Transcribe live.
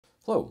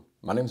Hello,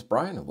 my name is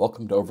Brian and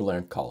welcome to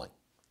Overland Calling.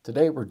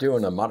 Today we're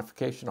doing a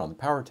modification on the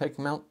Powertank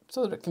mount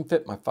so that it can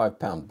fit my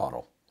 5-pound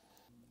bottle.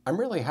 I'm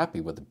really happy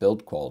with the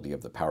build quality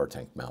of the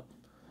Powertank mount,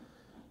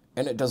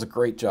 and it does a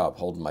great job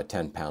holding my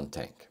 10-pound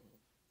tank.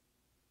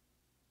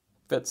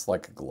 Fits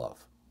like a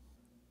glove.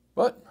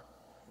 But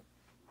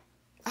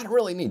I don't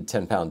really need a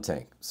 10-pound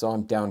tank, so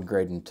I'm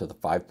downgrading to the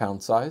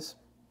 5-pound size.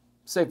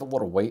 Save a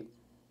little weight,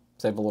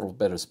 save a little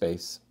bit of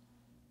space,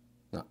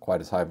 not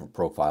quite as high of a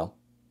profile.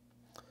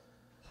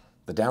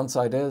 The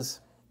downside is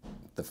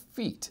the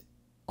feet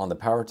on the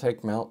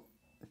Powertank mount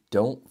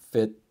don't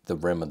fit the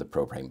rim of the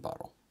propane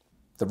bottle.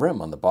 The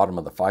rim on the bottom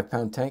of the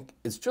 5-pound tank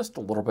is just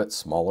a little bit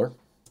smaller,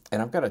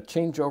 and I've got to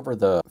change over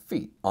the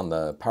feet on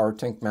the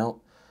Powertank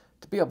mount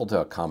to be able to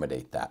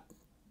accommodate that.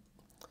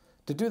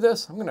 To do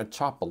this, I'm going to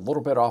chop a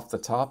little bit off the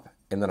top,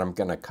 and then I'm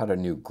going to cut a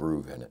new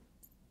groove in it.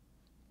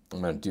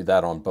 I'm going to do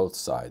that on both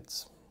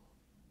sides.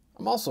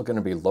 I'm also going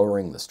to be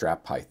lowering the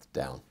strap height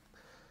down,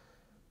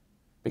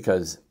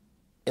 because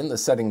in the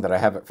setting that I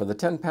have it for the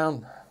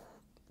 10-pound,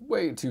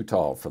 way too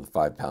tall for the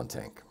 5-pound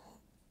tank.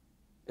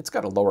 It's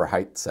got a lower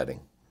height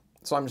setting,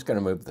 so I'm just going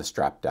to move the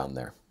strap down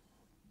there.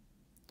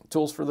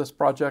 Tools for this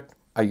project,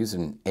 I use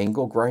an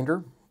angle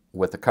grinder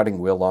with a cutting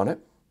wheel on it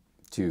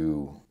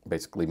to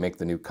basically make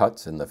the new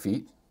cuts in the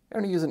feet.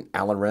 And I use an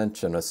Allen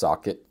wrench and a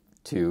socket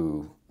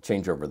to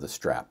change over the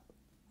strap.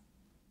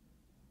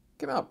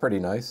 Came out pretty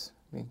nice.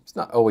 I mean, it's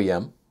not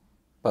OEM,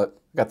 but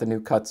got the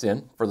new cuts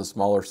in for the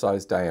smaller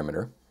size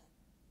diameter.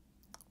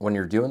 When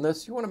you're doing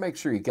this, you want to make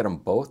sure you get them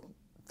both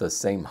the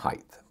same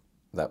height.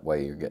 That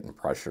way you're getting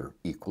pressure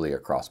equally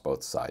across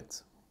both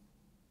sides.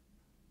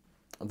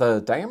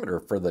 The diameter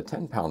for the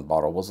 10-pound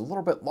bottle was a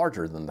little bit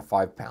larger than the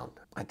 5-pound.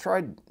 I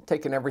tried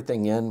taking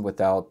everything in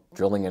without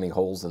drilling any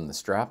holes in the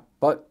strap,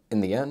 but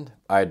in the end,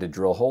 I had to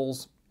drill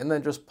holes and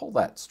then just pull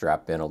that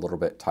strap in a little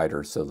bit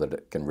tighter so that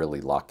it can really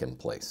lock in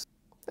place.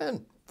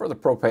 And for the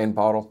propane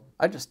bottle,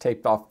 I just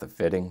taped off the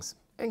fittings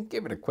and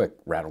gave it a quick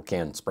rattle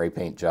can spray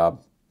paint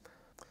job.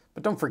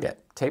 But don't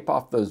forget, tape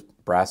off those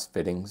brass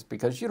fittings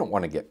because you don't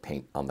want to get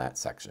paint on that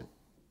section.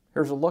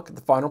 Here's a look at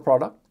the final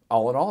product.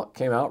 All in all, it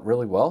came out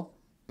really well.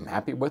 I'm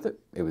happy with it.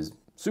 It was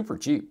super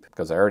cheap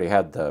because I already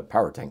had the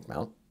Powertank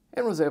mount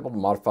and was able to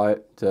modify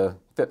it to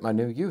fit my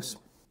new use.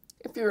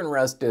 If you're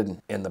interested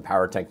in the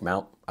Powertank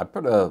mount, I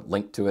put a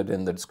link to it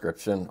in the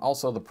description,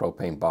 also the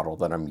propane bottle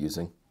that I'm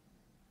using.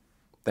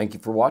 Thank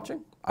you for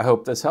watching. I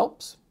hope this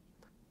helps.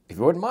 If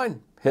you wouldn't mind,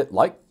 hit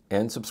like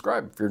and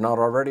subscribe if you're not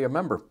already a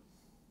member.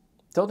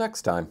 Till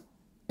next time,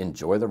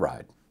 enjoy the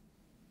ride.